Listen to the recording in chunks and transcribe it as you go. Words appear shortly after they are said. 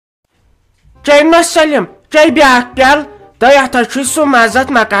چیٚیِو سلیم چیٚیہِ بیٛاکھ پیالہٕ تہٕ یتھ حظ چھُے سُہ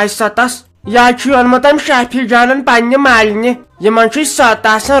مزت مکاے ستس یہ چھُ اوٚنمُت أمۍ شافی جانن پننہِ مالنہِ یِمن چھُے ست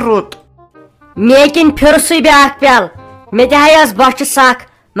آسان رُت مے کِنۍ پھِر سُے بیٛاکھ پیالہٕ مےٚ تہِ ہاے ٲس بۄچھِ سکھ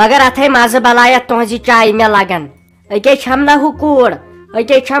مگر اتھ ہے مزٕ بلایت تُہنٛزِ چایہِ مےٚ لگان أکے چھم نہ ہُہ کوٗر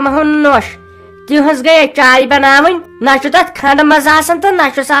أکے چھم ہُہ نوٚش تِہنٛز گٔیے چاے بناوٕنۍ نہ چھُ تتھ کھنڈٕ منٛز آسان تہٕ نہ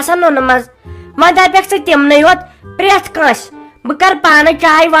چھُس آسان نُنہٕ منٛز وۄنۍ دپکھ ژٕ تِمنٕے یوت پرٛٮ۪تھ کٲنٛسہِ بہٕ کرٕ پانہٕ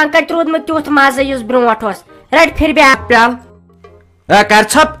چاے وۄنۍ کتہِ روٗدمُت تیُتھ مزٕ یُس برٛونٛٹھ اوس رٹ پھِر بیٛاکھ پیالہٕ کر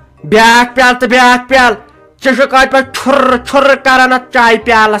ژھپ بیٛاکھ پیالہٕ تہٕ بیٛاکھ پیالہٕ ژےٚ چھُکھ اتھ پٮ۪ٹھ چھُر چھُر کران اتھ چاے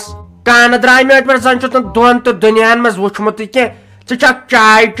پیالس کانہٕ درٛاے مےٚ اتھ پٮ۪ٹھ زن چھُ نہٕ دۄن تہٕ دُنیاہن منٛز وٕچھمُتٕے کینٛہہ ژٕ چھکھ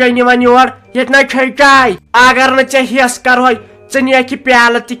چاے چیٚنہِ یِوان یور ییٚتہِ نہ چھے چاے اگر نہٕ ژےٚ ہٮ۪س کرہوے ژٕ نِیکھ یہِ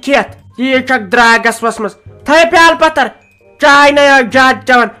پیالہٕ تہِ کھٮ۪تھ یہِ چھکھ درٛاگس وسمٕژ تھٲیو پیالہٕ پتھر چاے نے زیادٕ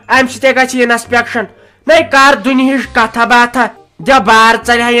چٮ۪وان امہِ سۭتۍ گژھِ انسپیکشن نے کر دُنہِچ کتھا باتھا دِ بار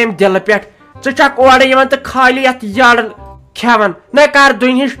ژلہِ ہا ییٚمہِ دِلہٕ پٮ۪ٹھ ژٕ چھکھ اورٕ یِوان تہٕ خٲلی یتھ یڑٕ کھٮ۪وان نے کر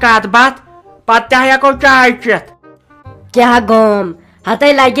دُنہِچ کتھ باتھ پتہٕ تہِ ہٮ۪کو چاے چٮ۪تھ کیٛاہ گوم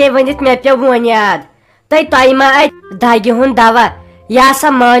ہتے لگے ؤنِتھ مےٚ پیوٚو وۄنۍ یاد تۄہہِ ما اتہِ دگہِ ہُنٛد دوا یا سا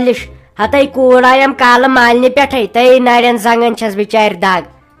مٲلِش ہتے کوٗر آیم کالہٕ مالنہِ پٮ۪ٹھے تے نرٮ۪ن زنگن چھس بچارِ دگ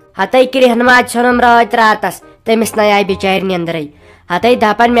ہتے کرٛہنہٕ ماز ژھُنُم رٲتۍ راتس تٔمِس نَے آیہِ بچارِ نیندرے ہتے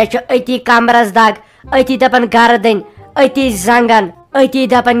دپان مےٚ چھُ أتی کمرس دگ أتی دپان گردٕنۍ أتی زنگن أتی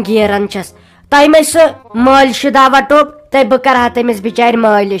دپان گیران چھس تۄہہِ مے سُہ مٲلشہِ دوا ٹوٚپ تہٕ بہٕ کرٕ ہا تٔمِس بچارِ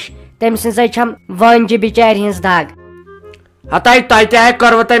مٲلِش تٔمۍ سٕنٛزے چھم وٲنجہِ بچارِ ہٕنٛز دگ ہتے تۄہہِ تہِ ہے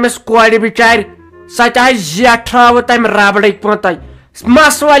کٔروٕ تٔمِس کورِ بچارِ سۄ تہِ ہے زیٹھرٲوٕ تٔمۍ ربڑٕکۍ پٲنٛتے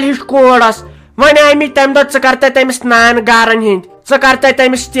مس وٲلۍ ہِش کوٗر ٲس وۄنۍ آمٕتۍ تمہِ دۄہ ژٕ کر تہٕ تٔمِس نان گارن ہِنٛدۍ ژٕ کر تہٕ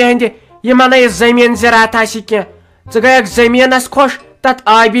تٔمِس تِہنٛدِ یِمن نہٕ یہِ زٔمیٖن زِراعت آسہِ کینٛہہ ژٕ گٔیکھ زٔمیٖنس خۄش تتھ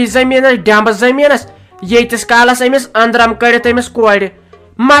آبی زٔمیٖنس ڈیمبہٕ زٔمیٖنس ییٖتِس کالس أمِس أنٛدرم کٔرِتھ أمِس کورِ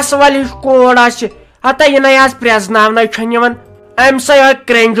مس وٲلۍ ہِش کوٗر آسہِ ہتے یہِ نَے آز پرٛٮ۪زناونٕے چھنہٕ یِوان أمۍ سٕے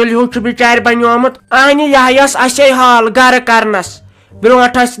کرٛینجُل ہیوٗ چھُ بچارِ بنیومُت اہنہِ یہِ ٲس اسے حال گرٕ کرنس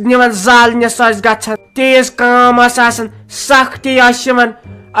برونٛٹھ ٲسۍ نِوان زالنِس ٲسۍ گژھان تیز کٲم ٲس آسان سختی ٲسۍ یِوان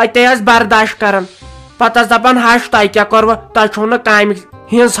اتے ٲسۍ برداشت کران پتہٕ ٲس دپان ہش تۄہہِ کیٛاہ کوٚروٕ تۄہہِ چھُو نہٕ کامہِ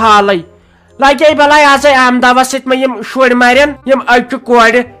ہِنٛز حالٕے لگے بلاے آزے امہِ دوا سۭتۍ مےٚ یِم شُرۍ مرن یِم أچہِ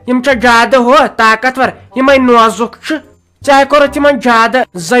کورِ یِم چھِ زیادٕ ہُہ طاقتور یِمے نوزُک چھُ ژےٚ کوٚرُتھ یِمن زیادٕ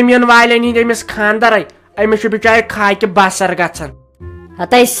زٔمیٖن والٮ۪ن ہِنٛدۍ أمِس خانٛدرے أمِس چھُ بچارِ خاکہِ بسر گژھان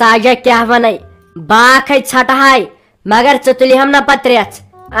ہتے ساجا کیٛاہ ونے باکھے ژھٹہٕ ہاے مگر ژٕ تُلہم نہ پتہٕ رٮ۪ژ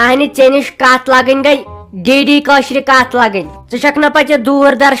اہنہِ ژےٚ نِش کتھ لگٕنۍ گٔے ڈی کٲشرِ کتھ لگٕنۍ ژٕ چھکھ نہٕ پتہٕ یہِ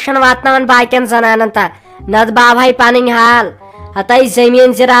دوٗر درشن واتناوان باقین زنانن تام نتہٕ باوہے پنٕنۍ حال ہتے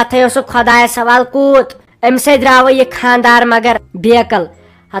زٔمیٖن زِراعتھے اوسُکھ خۄدایس حوال کوٗت امہِ سۭتۍ درٛاوے یہِ خانٛدار مگر بیکل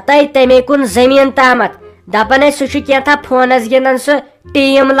ہتے تمے کُن زٔمیٖن تامتھ دپان ہے سُہ چھُ کینٛژھا فونس گنٛدان سُہ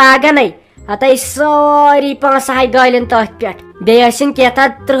ٹیٖم لاگانے ہتے سٲری پونٛسہٕ ہاے گٲلِن تٔتھۍ پٮ۪ٹھ بیٚیہِ ٲسِن کینٛژھا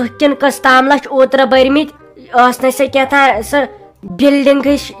 30 کِنہٕ 31 لچھ اوترٕ بٔرمٕتۍ ٲس نہٕ سۄ کینٛژھا سۄ بلڈنگ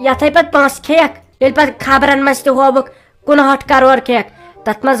ہِش یتھے پتہٕ پونٛسہٕ کھیٚیکھ ییٚلہِ پتہٕ خبرن منٛز تہِ ہووُکھ 59 کرور کھیٚیکھ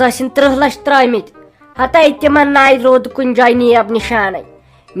تتھ منٛز ٲسِن 30 لچھ ترٲمٕتۍ ہتے تِمن ناے روٗد کُنہِ جایہِ نیب نشانے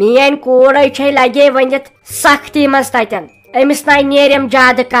میٲنۍ کوٗرے چھے لگے ؤنِتھ سختی منٛز تتٮ۪ن أمِس ناے نیریم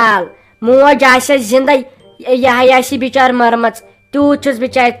زیادٕ کال موج آسٮ۪س زندے یہِ آسہِ بچار مٔرمٕژ تیوٗت چھُس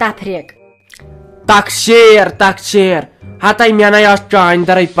بچارِ تفریٖق تقسیر ہتے مےٚ نَے ٲس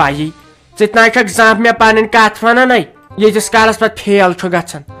چٲنٛدرے پایی ژٕ تہِ نَے چھکھ زانٛہہ مےٚ پنٕنۍ کتھ ونانے ییٖتِس کالس پتہٕ فیل چھُ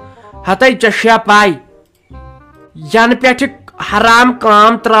گژھان ہتے ژےٚ چھُیا پاے ینہٕ پٮ۪ٹھٕ حرام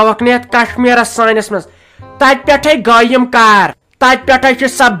کٲم ترٲوکھ نہٕ یتھ کشمیٖرس سٲنِس منٛز تتہِ پٮ۪ٹھے گٔے یِم کار تتہِ پٮ۪ٹھے چھِ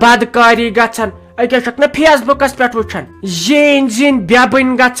سۄ بدکٲری گژھان أکے چھکھ نہٕ فیس بُکس پٮ۪ٹھ وٕچھان زیٖنۍ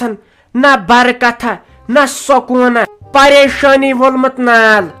بےبٕنۍ گژھان نہ برکتھا نہ سکوٗنا پریشٲنی وولمُت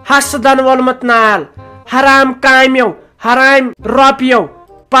نال حسدن وولمُت نال حرام کامیو حرام رۄپیو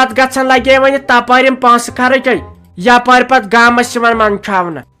پتہٕ گژھان لگے وۄنۍ تپٲرۍ یِم پونٛسہٕ خرچے یپٲرۍ پتہٕ گامس یِوان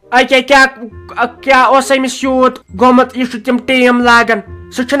منٛدچھاونہٕ اکے کیٛاہ اوس أمِس یوٗت گوٚمُت یہِ چھُ تِم ٹیٖم لاگان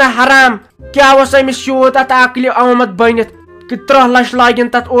سُہ چھُنہ حرام کیٛاہ اوس أمِس یوٗت اتھ عقلہِ آمُت بٔنِتھ کہ 30 لچھ لاگن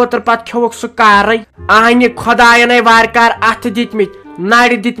تتھ اوترٕ پتہٕ کھیوٚوُکھ سُہ کارے اہنہِ خۄداین وارٕ کار اتھٕ دِتمٕتۍ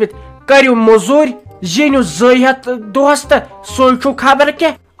نرِ دِتمٕتۍ کٔرِو موٚزوٗرۍ زیٖنِو 200 دۄہس تہٕ سُے چھُ خبر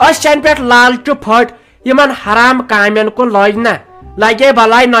کینٛہہ أسۍ چنہٕ پٮ۪ٹھ لالچہِ پھٔٹۍ یِمن حرام کامٮ۪ن کُن لٲگۍ نہ لگے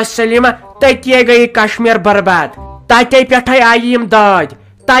بلاے نۄش سلیٖما تٔتی گٔیے کشمیٖر برباد تتے پٮ۪ٹھے آیہِ یِم دٲدۍ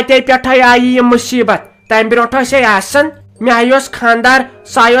تتے پٮ۪ٹھے آیہِ یِم مُصیبت تمہِ برونٛٹھ ٲسے آسان مےٚ ہاے اوس خانٛدار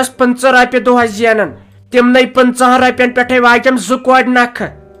سۄ اوس 15 رۄپیہِ دۄہس زینان تِمنٕے 15 رۄپین پٮ۪ٹھے واجم 2 کورِ نکھٕ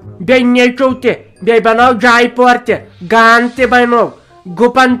بیٚیہِ نیٚچوٗ تہِ بیٚیہِ بنٲو جاے پور تہِ گان تہِ بنوو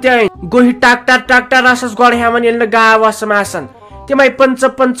گُپن تہِ أنۍ گُہہِ ٹریکٹر ٲسٕس گۄڈٕ ہٮ۪وان ییٚلہِ نہٕ گاو ٲسٕم آسان تمے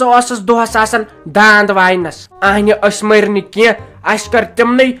 15 دہس آسان داند واینس اہنہِ أسۍ مٔرۍ نہٕ کینٛہہ اَسہِ کٔر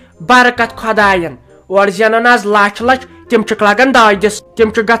تِمنٕے برکت خۄدایَن اور زینان آز لچھ لچھ تِم چھِکھ لگان دٲدِس تِم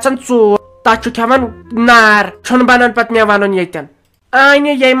چھِ گژھان ژوٗر تتھ چھُ کھٮ۪وان نار چھُنہٕ بنان پتہٕ مےٚ ونُن ییٚتٮ۪ن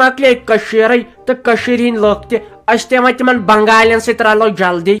آنہِ یے مۄکلے کٔشیٖرٕے تہٕ کٔشیٖرِ ہٕنٛدۍ لُکھ تہِ أسۍ تہِ وۄنۍ تِمن بنگالین سۭتۍ رلو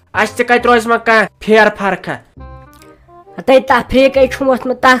جلدی اَسہِ تہِ کتہِ روزِ وۄنۍ کانٛہہ پھیر فرقا تفریٖقے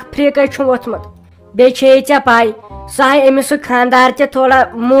چھُم ووٚتھمُت بیٚیہِ چھے ژےٚ پاے سُہ ہے أمِس سُہ خانٛدار تہِ تھوڑا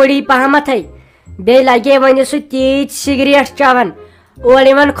موٗڈی پہمتھے بیٚیہِ لگے وۄنۍ سُہ تیٖتۍ سِگریٹ چٮ۪وان اورٕ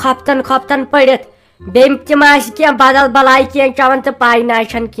یِوان کھۄفتن پٔڑِتھ بیٚیہِ تہِ ما آسہِ کینٛہہ بدل بلاے کینٛہہ چٮ۪وان تہٕ پاے نہ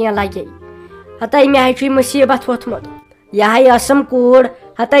چھنہٕ کینٛہہ لگے ہتاے مےٚ ہے چھُے مُصیٖبت ووٚتھمُت یہِ ہے ٲسٕم کوٗر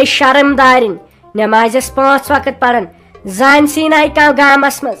ہتاے شرم دارِنۍ نٮ۪مازٮ۪س 5 وقت پران زانسی نہ کانٛہہ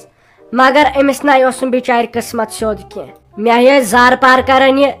گامس منٛز مگر أمِس نہ اوسُم بِچارِ قٕسمت سیوٚد کینٛہہ مےٚ ہے ٲسۍ زار پار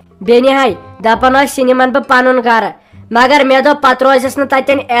کران یہِ بیٚنہِ ہے دپان ٲسۍ یہِ نِمن بہٕ پنُن گرٕ مگر مےٚ دوٚپ پتہٕ روزٮ۪س نہٕ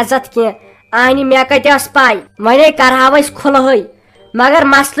تتٮ۪ن عزت کینٛہہ اہنہِ مےٚ کتہِ ٲس پاے وۄنۍ کرہاو أسۍ کھُلہٕے مگر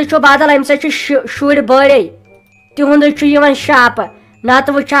مسلہٕ چھُ بدل امہِ سۭتۍ چھِ شُرۍ بٔڑے تِہُنٛدُے چھُ یِوان شاپہٕ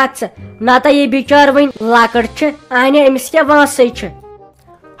نتہٕ وٕچھکھ ژٕ نتہٕ یہِ بِچٲر وۄنۍ لۄکٕٹ چھِ اہنہِ أمِس کیٛاہ وٲنسٕے چھِ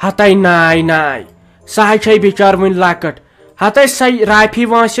ہتاے ناے سۄ ہے چھے بِچٲر وُنہِ لۄکٕٹ ہتاے سۄ رافی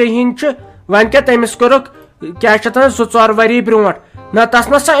وٲنسے ہِنٛدۍ چھِ وۄنۍ کیٛاہ تٔمِس کوٚرُکھ کیٛاہ چھِ اتھ ونان 2-4 ؤری برونٛٹھ نہ تس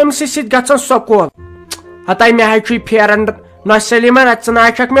نہ سۄ أمسٕے سۭتۍ گژھان سکوٗل ہتاے مےٚ ہے چھُے پھیران نہ سلیٖما ژٕ نہ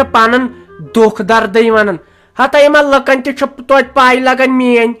چھکھ مےٚ پنُن دُکھ دردٕے ونان ہتاے یِمن لُکن تہِ چھُ توتہِ پاے لگان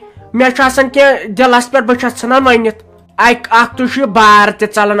میٲنۍ مےٚ چھُ آسان کینٛہہ دِلس پٮ۪ٹھ بہٕ چھس ژھٕنان ؤنِتھ اکھ تُے چھُ یہِ بار تہِ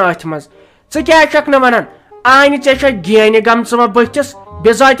ژلان أتھۍ منٛز ژٕ کیٛازِ چھکھ نہٕ ونان آنہِ ژےٚ چھےٚ گینہِ گٔمژٕ وۄنۍ بٕتھِس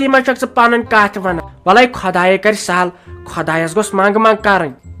بِذٲتی ما چھکھ ژٕ پنٕنۍ کتھ ونان وَلے خۄدایے کرِ سہل خۄدایس گوٚژھ منٛگ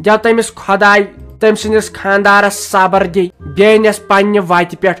کرٕنۍ دپ تٔمِس خۄداے تٔمۍ سٕنٛدِس خانٛدارس صبر دی بیٚنِس پننہِ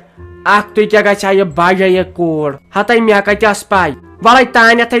وتہِ پٮ۪ٹھ اکھ تُے کیٛاہ گژھِ ہا یہِ بجے یہِ کوٗر ہتاے مےٚ کتہِ ٲس پاے وَلے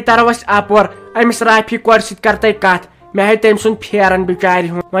تانیتھے ترو أسۍ اپور أمِس رافی کورِ سۭتۍ کر تُہۍ کتھ مےٚ ہے تٔمۍ سُنٛد پھیران بِچارِ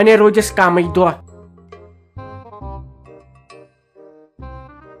ہُنٛد وۄنۍ روٗدِس کمٕے دۄہ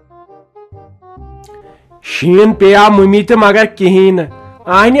شیٖن پیٚیا مُمی تہِ مگر کِہینۍ نہٕ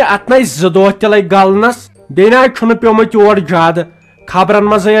آنہِ اتھ نَے 2 دۄہ تہِ لٔگۍ گلنس بیٚیہِ نہ چھُنہٕ پیومُت یور زیادٕ خبرن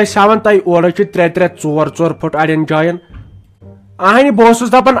منٛزٕے ٲسۍ ہاوان تۄہہِ اورٕ چھِ 3-4 پھٕٹ اڑٮ۪ن جاین آہنہِ بہٕ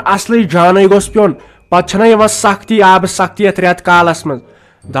اوسُس دپان اصلٕے جانے گوٚژھ پیوٚن پتہٕ چھنہ یِوان سختی آبہٕ سختی یتھ رٮ۪تہٕ کالس منٛز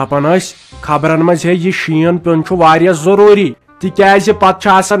دپان ٲسۍ خبرن منٛز ہے یہِ شیٖن پیوٚن چھُ واریاہ ضروٗری تِکیازِ پتہٕ چھُ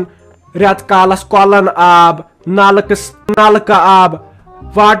آسان رٮ۪تہٕ کالس کۄلن آب نلکہٕ آب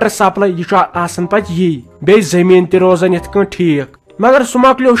واٹر سپلاے یہِ چھُ آسان پتہٕ یی بیٚیہِ زٔمیٖن تہِ روزان یِتھ کٔنۍ ٹھیٖک مگر سُہ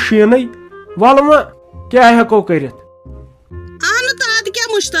مۄکلیو شیٖنٕے وَلہٕ وۄنۍ کیٛاہ ہٮ۪کو کٔرِتھ اہنہٕ تہٕ ادٕ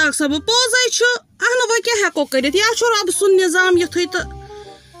کیٛاہ مُشتاق صٲب پوٚزے چھُ اہنہٕ وۄنۍ کیٛاہ ہٮ۪کو کٔرِتھ یا چھُ رۄبہٕ سُنٛد نظام یِتھُے تہٕ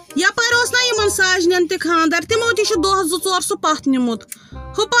یپٲرۍ اوس نہ یِمن ساجنٮ۪ن تہِ خانٛدر تِمو تہِ چھُ 2-4 سُہ پتھ نِمُت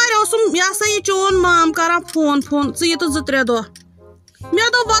ہُپٲرۍ اوسُم یہِ ہسا یہِ چون مام کران فون ژٕ یہِ تہٕ 2-3 دۄہ مےٚ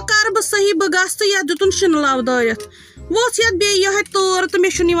دوٚپ وۄنۍ کر بہٕ صحیح بہٕ گژھٕ تہٕ یتھ دِتُن شِنہٕ لو دٲرِتھ ووٚژھ یتھ بیٚیہِ یِہے تۭر تہٕ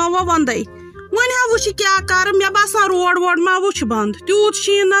مےٚ چھُنہٕ یِوان وۄنۍ ونٛدے وۄنۍ ہا وٕچھِ کیٛاہ کرٕ مےٚ باسان روڈ ما وٕچھِ بنٛد تیوٗت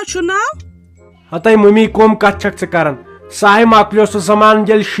شیٖن نہ چھُ نہ ہتاے مُمی کۄم کتھ چھکھ ژٕ کران سُہ ہے مۄکلیو سُہ زمانہٕ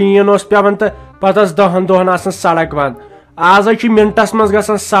ییٚلہِ شیٖن اوس پیوان تہٕ پتہٕ ٲس 10 دۄہن آسان سڑک بنٛد آزے چھِ منٹس منٛز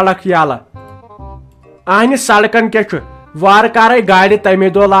گژھان سڑک یلہٕ اہنہِ سڑکن کیٛاہ چھُ وارٕ کارے گاڑِ تمے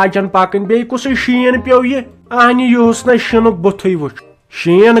دۄہ لاجن پکٕنۍ بیٚیہِ کُسُے شیٖن پیوٚو یہِ اہنہِ یِہُس نَے شِنُک بُتھٕے وٕچھ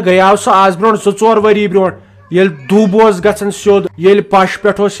شیٖن گٔیاو سُہ آز برونٛٹھ 2-4 ؤری برونٛٹھ ییٚلہِ دُب اوس گژھان سیوٚد ییٚلہِ پش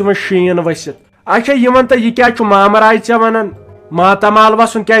پٮ۪ٹھ اوس یِوان شیٖن ؤسِتھ اچھا یِمن تہٕ یہِ کیٛاہ چھُ مامراے ژےٚ ونان ماتامال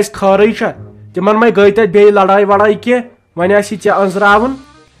وسُن کیٛازِ خٲرٕے چھا تِمن ما گٔے تتہِ بیٚیہِ لڑٲے وڑٲے کینٛہہ وۄنۍ آسی ژےٚ أنٛزراوُن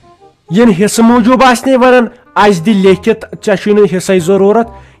یِن حصہٕ موٗجوٗب آسنے ونان اسہِ دِ لیکھِتھ ژےٚ چھُے نہٕ حصے ضروٗرت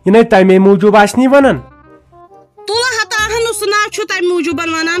یہِ نَے تمے موٗجوٗب آسنے ونان تُلہٕ ہتا اہنُ سُہ نہ چھُ تمہِ موٗجوٗبن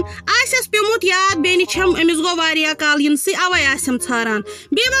ونان آسٮ۪س پیوٚمُت یاد بیٚنہِ چھم أمِس گوٚو واریاہ کال یِنسٕے اَوے آسٮ۪م ژھاران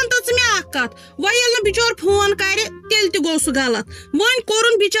بیٚیہِ ون تہٕ ژٕ مےٚ اکھ کتھ وۄنۍ ییٚلہِ نہٕ بِچور فون کرِ تیٚلہِ تہِ گوٚو سُہ غلط وۄنۍ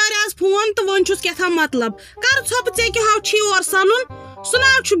کوٚرُن بِچارِ آز فون تہٕ وۄنۍ چھُس کیٛاہ تھام مطلب کر ژھۄپہٕ ژےٚ کیٛاہ چھُے اور سنُن سُہ نہ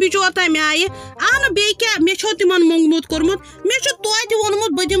چھُ بِچور تمہِ آیہِ اہنہٕ بیٚیہِ کیٛاہ مےٚ چھو تِمن موٚنگمُت کوٚرمُت مےٚ چھُ توتہِ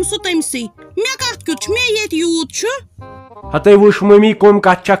ووٚنمُت بہٕ دِمہٕ سُہ تٔمسٕے مےٚ کتھ کیُتھ چھُ مےٚ ییٚتہِ یوٗت چھُ ہتاے وٕچھ ممی کۄم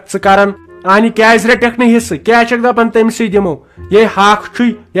کتھ چھکھ ژٕ کران اہنہِ کیٛازِ رٔٹکھ نہٕ حصہٕ کیٛاہ چھکھ دپان تٔمسٕے دِمو یے ہاکھ چھُے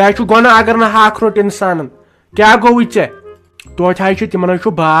یہِ چھُ گۄناہ اگر نہٕ ہاکھ روٚٹ انسانن کیٛاہ گوٚوُے ژےٚ توتہِ حظ چھُ تِمن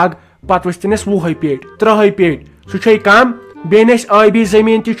چھُ باغ پتہٕ ؤسۍتن اَسہِ 20 پیٹہِ 30 پیٹہِ سُہ چھے کم بیٚیہِ اَسہِ ٲبی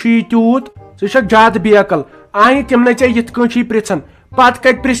زٔمیٖن تہِ چھُ یہِ تیوٗت ژٕ چھکھ زیادٕ بیکل اہنہِ تِم نَے ژےٚ یِتھ کٔنۍ چھُے پرژھان پتہٕ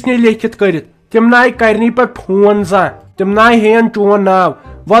کتہِ پرژھنٕے لیکھِتھ کٔرِتھ تِم نہ کرنی پتہٕ فون زانٛہہ تِم نہ ہیٚین چون ناو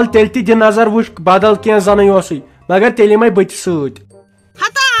وَلہٕ تیٚلہِ تہِ دِ نظر وٕچھ بدل کینٛہہ زنٕے اوسُے مگر تیٚلہِ یِمے بہٕ تہِ سۭتۍ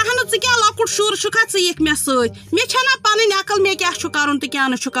ہتا اہنہٕ ژٕ کیٛاہ لۄکُٹ شُر چھُکھا ژٕ یِکھ مےٚ سۭتۍ مےٚ چھَنا پَنٕنۍ عقل مےٚ کیٛاہ چھُ کَرُن تہٕ کیٛاہ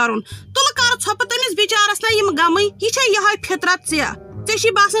نہٕ چھُ کَرُن تُلہٕ کَر ژھۄپہٕ تٔمِس بِچارَس نا یِم غمٕے یہِ چھےٚ یِہوٚے فِطرت ژےٚ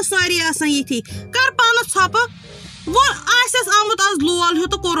چھی باسان سٲری آسان یِتھی کَر پانَس ژھۄپہٕ وۄنۍ آسٮ۪س آمُت آز لول ہیوٗ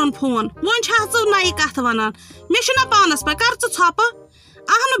تہٕ کوٚرُن فون وۄنۍ چھےٚ ژٕ نَیہِ کَتھٕ وَنان مےٚ چھُنا پانَس پَے کَر ژٕ ژھۄپہٕ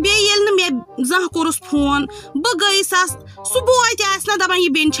اہنہٕ بیٚیہِ ییٚلہِ نہٕ مےٚ زانٛہہ کوٚرُس فون بہٕ گٔیَس سُہ بوے تہِ آسہِ نا دَپان یہِ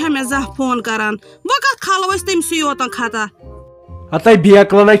بیٚنہِ چھےٚ مےٚ زانٛہہ فون کَران وۄنۍ کَتھ کھالو أسۍ تٔمسٕے یوتن خطا ہتَے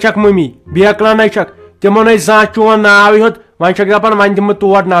بیکلَنَے چھکھ مٔمی بیکلَنَے چھکھ تِمو نَے زانٛہہ چون ناوٕے ہیوٚت وۄنۍ چھکھ دَپان وۄنۍ دِمہٕ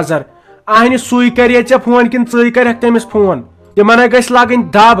تور نظر اہنہِ سُے کَرے ژےٚ فون کِنہٕ ژٕے کَرٮ۪کھ تٔمِس فون تِمن ہے گژھِ لَگٕنۍ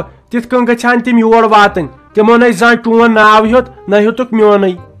دَب تِتھ کٔنۍ گژھِ تِم یور واتٕنۍ تِمو نَے زانٛہہ چون ناو ہیوٚت نہ ہیوٚتُکھ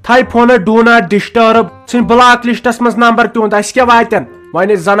میونٕے تھاے فونَس ڈوٗ ناٹ ڈِسٹٲرٕب ژھٕنۍ بٕلاک لِسٹَس منٛز نمبر تِہُنٛد اَسہِ کیٛاہ واتٮ۪ن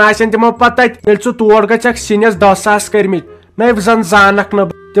وۄنۍ زن آسن تِمو پتہٕ تَتہِ ییٚلہِ ژٕ تور گژھکھ سِنِس 10,000 کٔرمٕتۍ نَے زن زانکھ نہٕ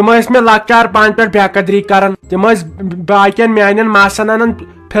بہٕ تِم ٲسۍ مےٚ لۄکچار پانہٕ پٮ۪ٹھ بے قدری کران تِم ٲسۍ باقین میانٮ۪ن ماسن انان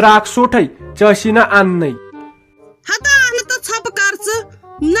فِراک سوٗٹھے ژےٚ ٲسی نہٕ اَننٕے ہتا اہنہٕ تہٕ ژھۄپہٕ کر ژٕ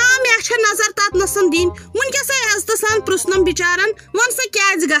نا مےٚ چھےٚ نظر تتنسن دِنۍ وٕنکیٚسے عزتہٕ سان پرژھنم بِچارن وَن سا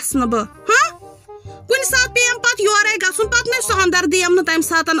کیٛازِ گژھٕ نہٕ بہٕ کُنہِ ساتہٕ پیٚیم پتہٕ یورے گژھُن پتہٕ نَے سُہ ہمدردی یِم نہٕ تمہِ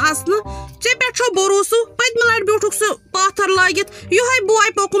ساتہٕ اَژنہٕ ژےٚ پٮ۪ٹھ چھُو بروسہٕ پٔتمہِ لٹہِ بیوٗٹھُکھ سُہ پاتھر لٲگِتھ یِہوے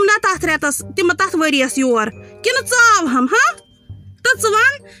بوے پوٚکُم نا تتھ رٮ۪تس تتھ ؤرِیس یور کِنہٕ ژٕ آوہم تہٕ ژٕ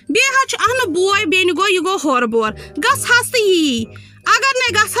وَن بیٚیہِ حظ چھُ اہنہٕ بوے بیٚنہِ گوٚو یہِ گوٚو ہورٕ بور گژھ حظ تہٕ یی اگر نَے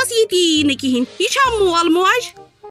گژھس یہِ تہِ یی نہٕ کِہیٖنۍ یہِ چھا مول موج